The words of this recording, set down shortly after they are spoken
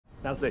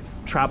Now say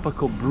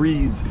Tropical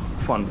Breeze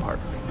Fun Park.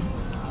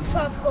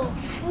 Tropical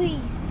Breeze.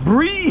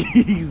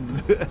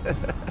 Breeze!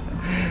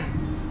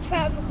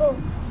 Tropical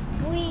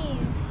Breeze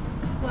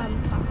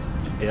Fun Park.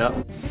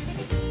 Yep.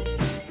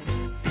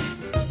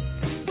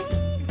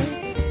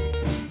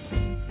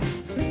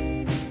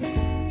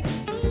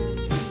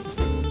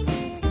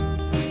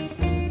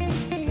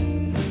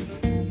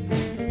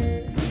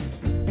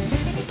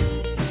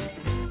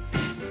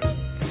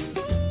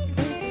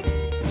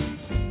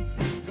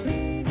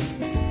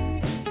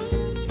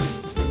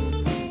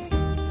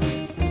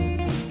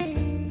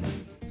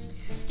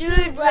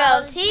 Dude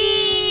Bros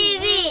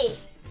TV.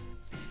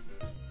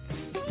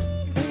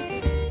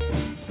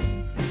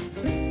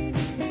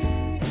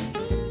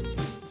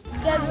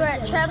 Guys, we're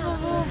at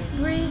Tropical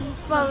Breeze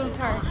Fun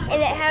Park,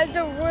 and it has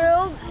the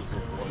world's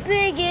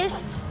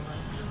biggest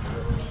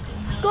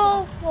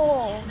golf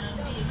hole.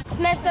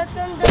 Smash that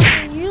thumbs up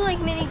if you like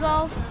mini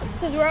golf,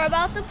 because we're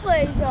about to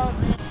play some.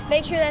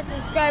 Make sure that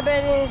subscribe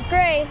button is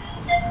gray.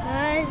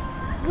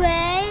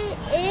 Gray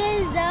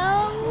is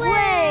the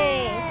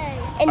way.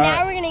 And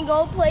now we're gonna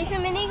go play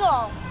some mini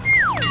golf.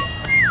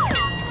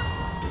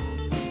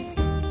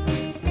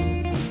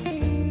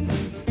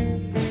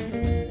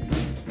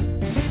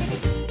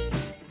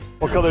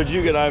 What color did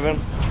you get, Ivan?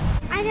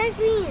 I got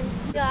green.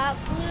 Got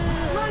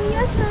blue. Mom,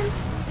 your turn.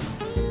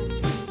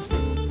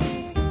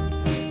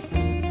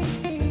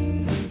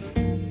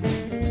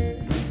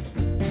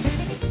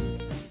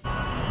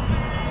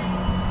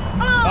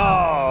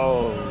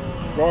 Oh!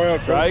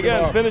 Try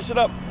again, finish it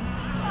up.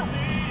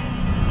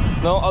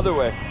 No, other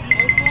way.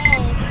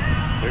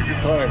 Take your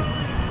time.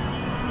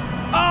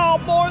 Oh,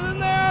 more than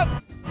that!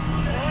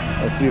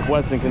 Let's see if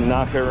Weston can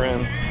knock her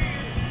in.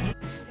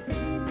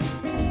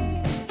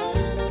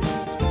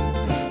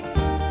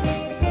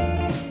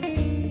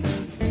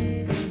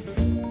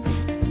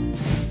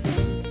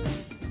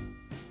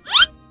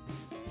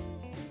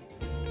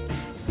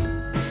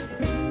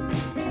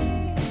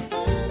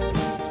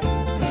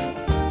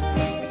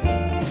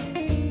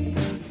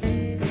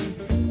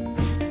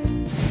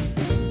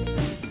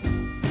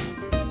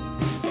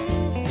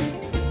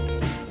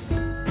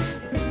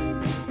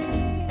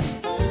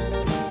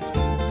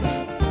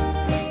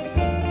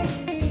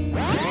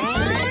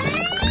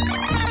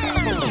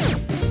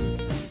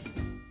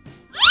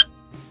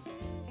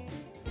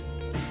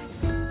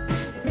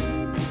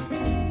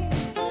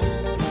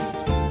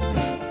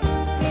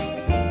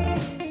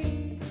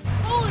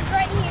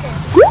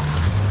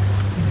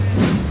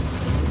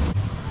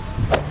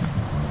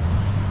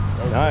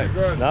 Nice,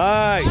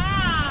 nice. Wow.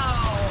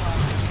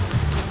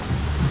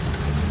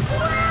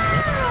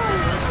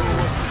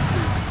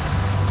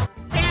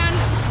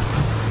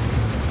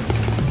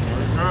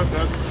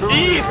 That's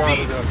easy.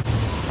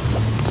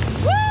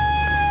 Woo!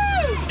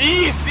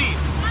 Easy.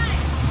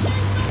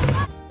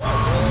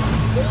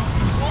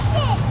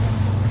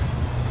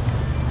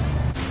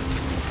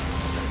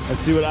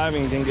 Let's see what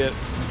Ivan can get.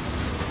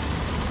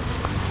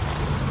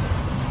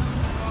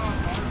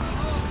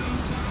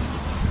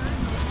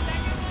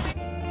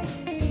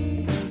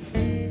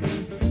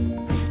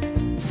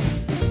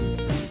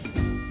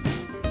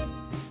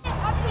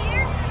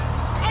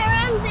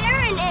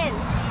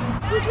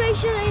 Which way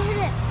should I hit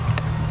it?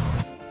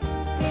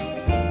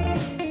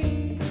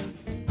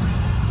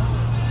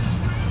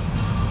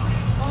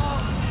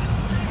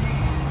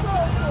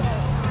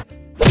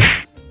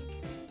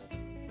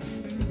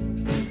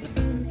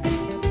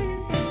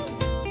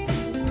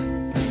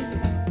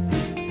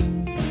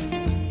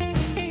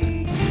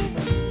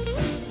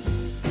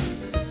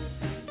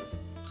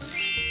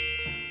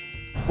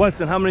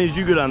 Weston, how many did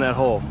you get on that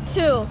hole?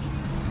 2.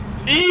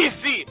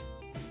 Easy!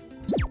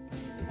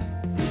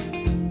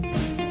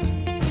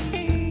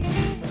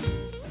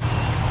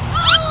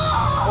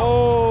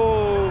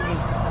 Oh!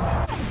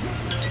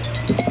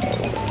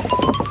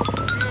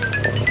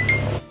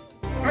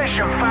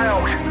 Mission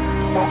failed.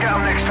 We'll get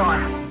them next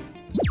time.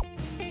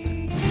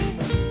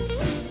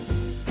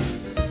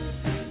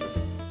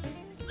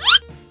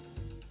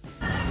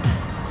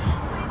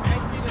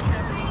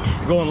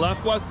 Going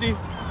left, Westy?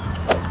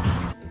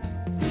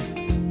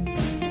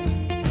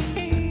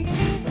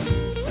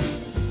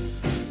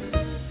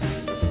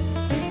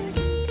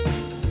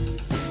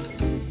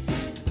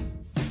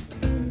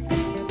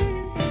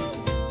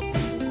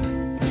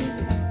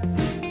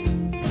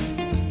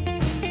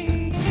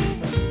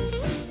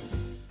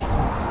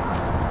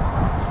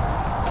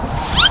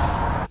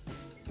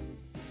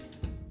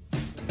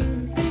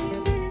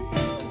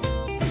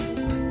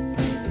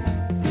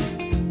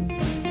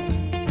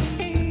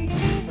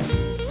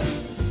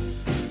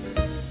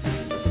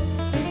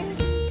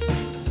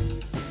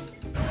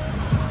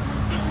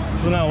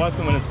 So now,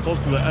 Weston, when it's close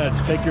to the edge,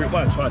 take your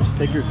watch,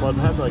 take your club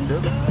head like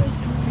this.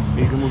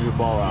 You can move your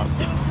ball out.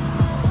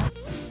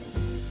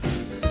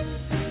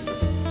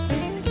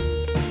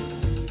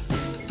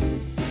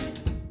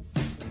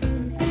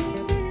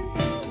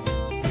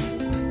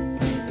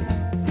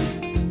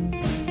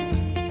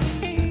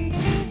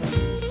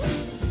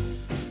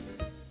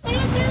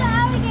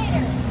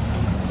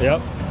 Yep.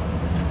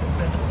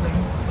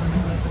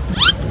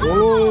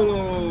 Whoa.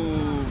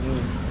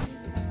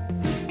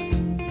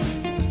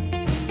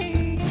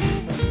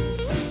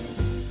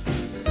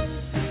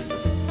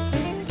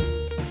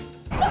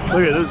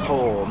 Look at this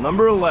hole,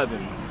 number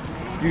 11.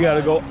 You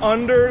gotta go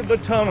under the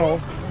tunnel.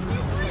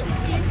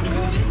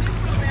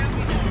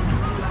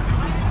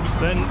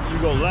 Then you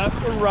go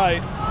left or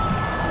right.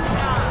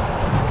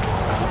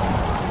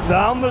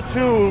 Down the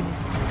tubes.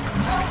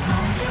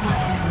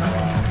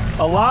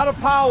 A lot of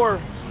power.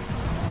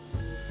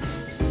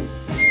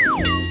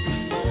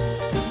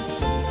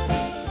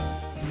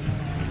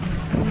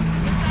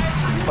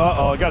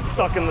 Uh-oh, I got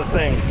stuck in the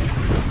thing.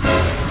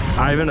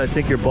 Ivan, I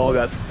think your ball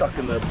got stuck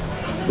in the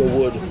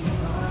wood.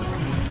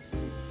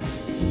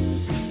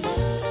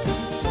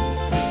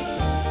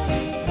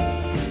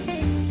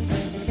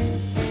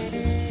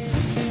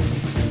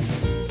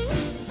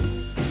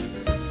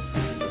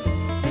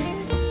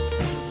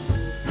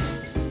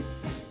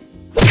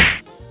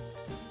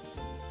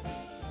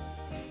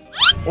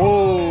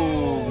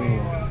 Oh!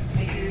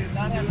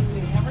 That happens to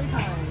me every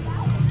time.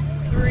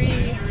 3.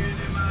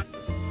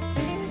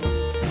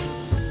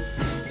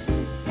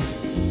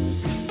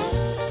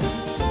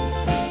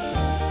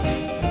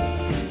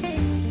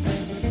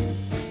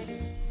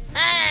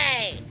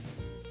 Hey!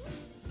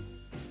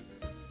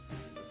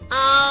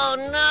 Oh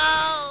no!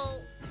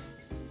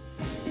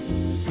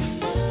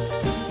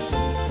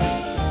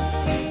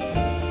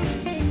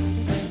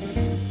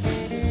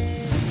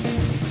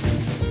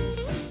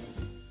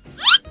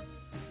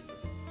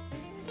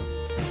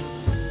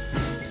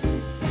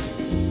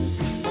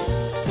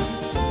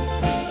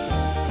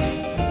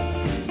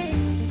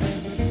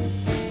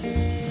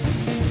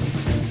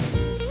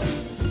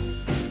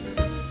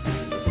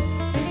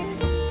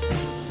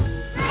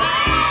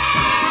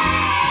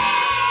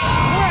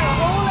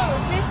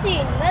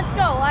 Let's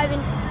go, Ivan.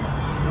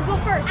 You go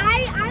first.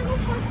 I go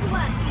first.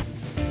 What?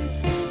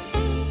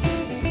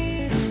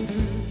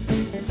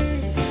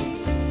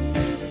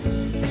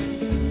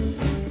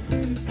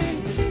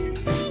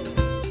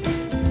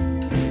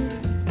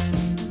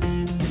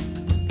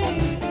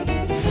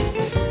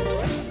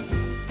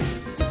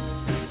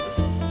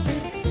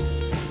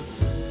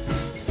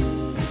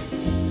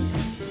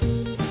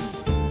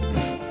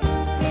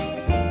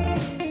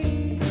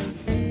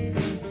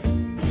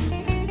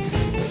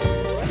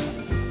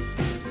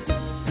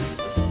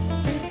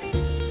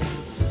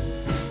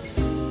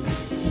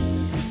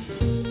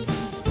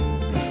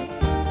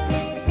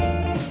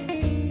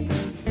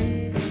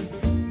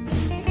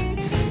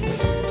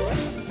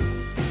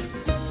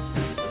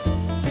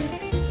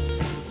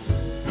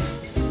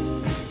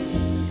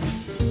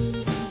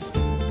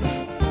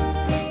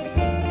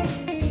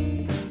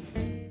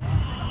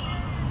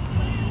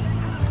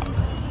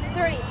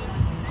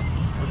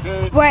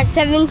 We're at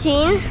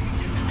 17,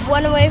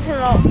 one away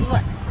from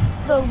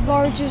the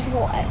largest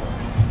hole ever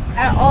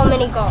at All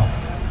Mini Golf.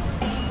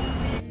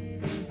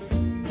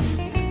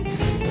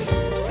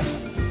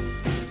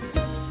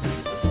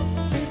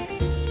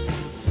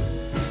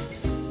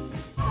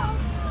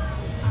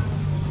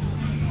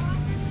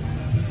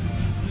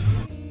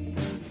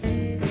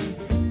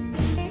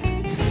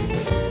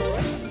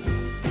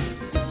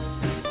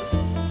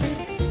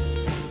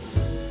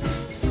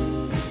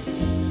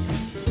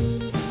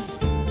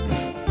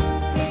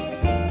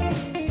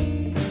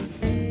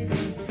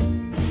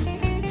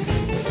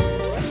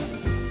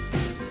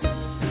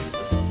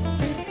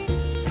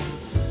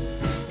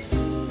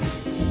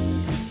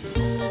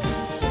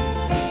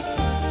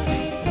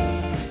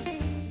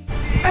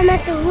 I'm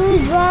at the Blue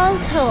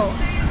Balls hole.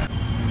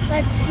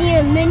 Let's see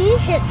a mini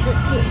hit the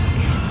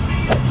pigs.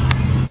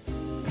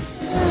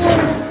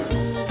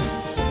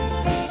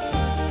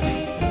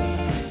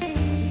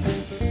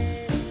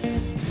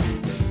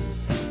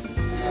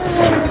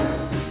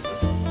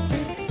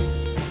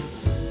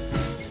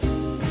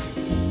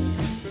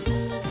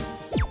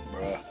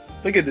 Bruh,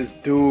 look at this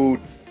dude.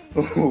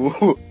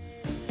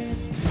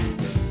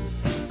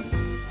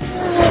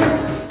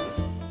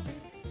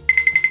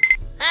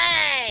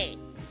 Hey!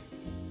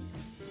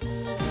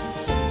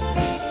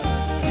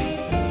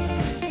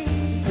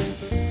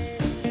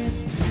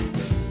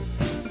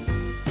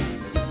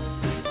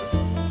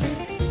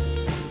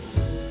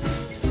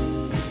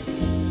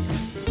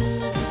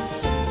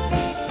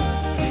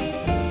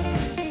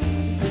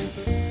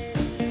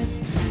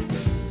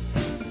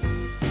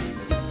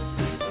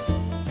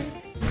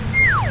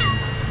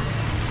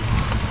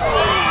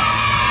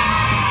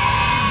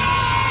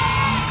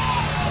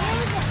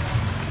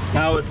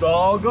 Now it's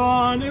all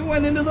gone. It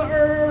went into the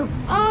earth.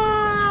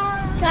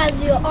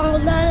 Guys, you all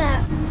know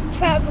that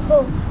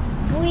tropical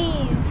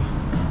breeze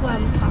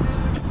swim park.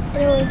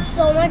 And it was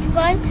so much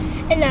fun.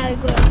 And now we're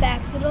going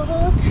back to the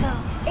hotel.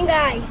 And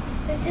guys,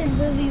 this is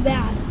really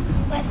bad.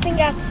 Weston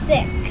got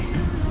sick.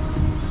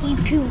 He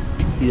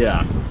pooped.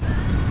 Yeah.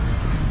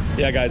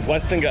 Yeah, guys,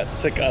 Weston got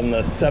sick on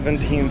the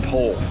 17th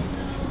hole.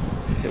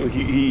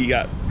 He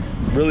got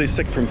really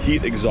sick from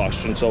heat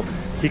exhaustion, so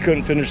he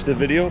couldn't finish the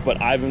video,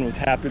 but Ivan was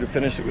happy to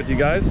finish it with you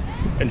guys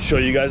and show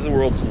you guys the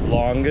world's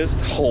longest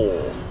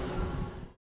hole.